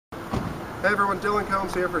Hey everyone, Dylan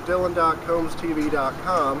Combs here for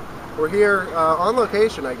Dylan.CombsTV.com. We're here on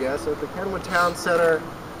location, I guess, at the Kenwood Town Center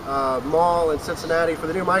Mall in Cincinnati for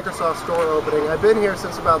the new Microsoft store opening. I've been here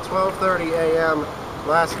since about 12:30 a.m.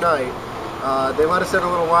 last night. They let us in a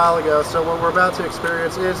little while ago, so what we're about to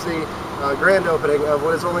experience is the grand opening of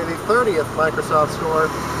what is only the 30th Microsoft store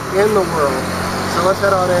in the world. So let's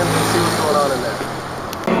head on in and see what's going on in there.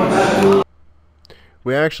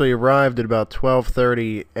 We actually arrived at about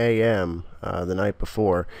 12:30 a.m. The night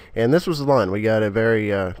before, and this was the line. We got a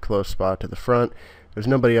very close spot to the front. There's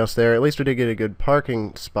nobody else there. At least we did get a good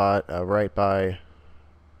parking spot right by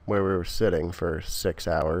where we were sitting for 6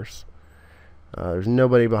 hours. There's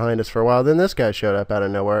nobody behind us for a while. Then this guy showed up out of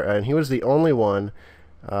nowhere, and he was the only one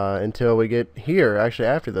until we get here, actually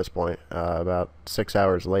after this point, about 6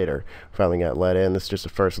 hours later. Finally got let in. This is just a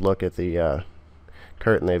first look at the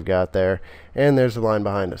curtain they've got there, and there's a line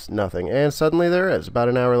behind us. Nothing. And suddenly there is. About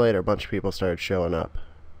an hour later, a bunch of people started showing up.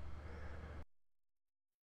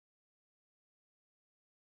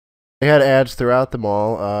 They had ads throughout the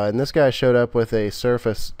mall, and this guy showed up with a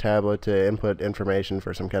Surface tablet to input information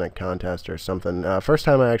for some kind of contest or something. First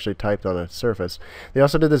time I actually typed on a Surface. They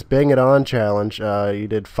also did this Bing It On challenge. You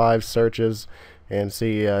did 5 searches and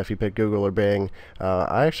see if you picked Google or Bing.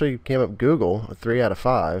 I actually came up Google, 3 out of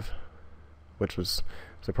 5, which was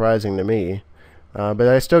surprising to me. But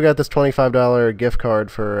I still got this $25 gift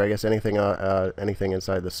card for, I guess, anything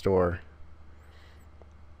inside the store.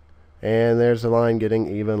 And there's the line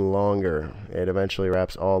getting even longer. It eventually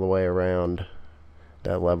wraps all the way around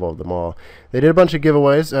that level of the mall. They did a bunch of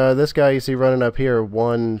giveaways. This guy you see running up here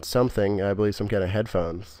won something, I believe some kind of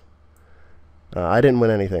headphones. I didn't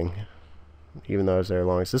win anything, even though I was there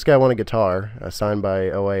longest. This guy won a guitar, signed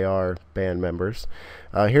by OAR band members.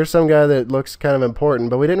 Here's some guy that looks kind of important,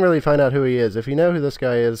 but we didn't really find out who he is. If you know who this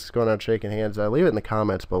guy is, going out shaking hands, leave it in the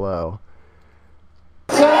comments below.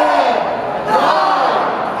 10, 9,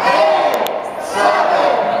 8,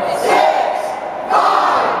 7, 6,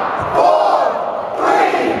 5, 4,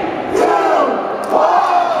 3, 2, 1.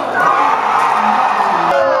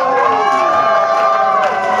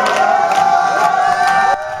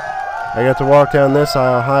 I got to walk down this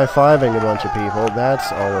aisle high-fiving a bunch of people.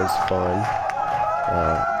 That's always fun.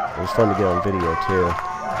 It was fun to get on video too.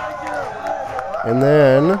 And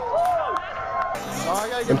then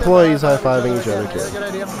employees high-fiving each other too.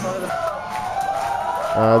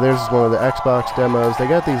 There's one of the Xbox demos. They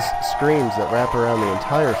got these screens that wrap around the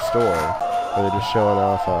entire store where they're just showing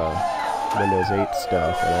off Windows 8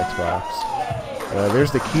 stuff and Xbox.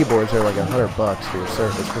 There's the keyboards. They're like $100 for your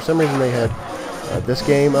Surface. For some reason they had this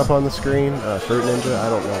game up on the screen, Fruit Ninja. I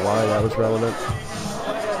don't know why that was relevant.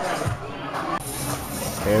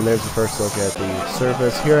 And there's the first look at the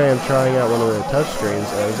Surface. Here I am trying out one of the touchscreens.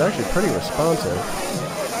 It was actually pretty responsive.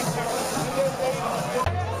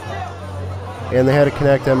 And they had a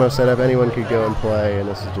Kinect demo set up. Anyone could go and play, and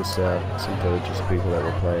this is just some footage of people that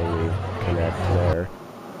were playing the Kinect there.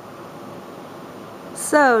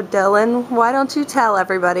 So, Dylan, why don't you tell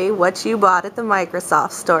everybody what you bought at the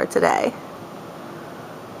Microsoft store today?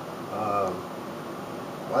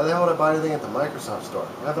 Why the hell would I buy anything at the Microsoft store?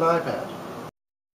 I have an iPad.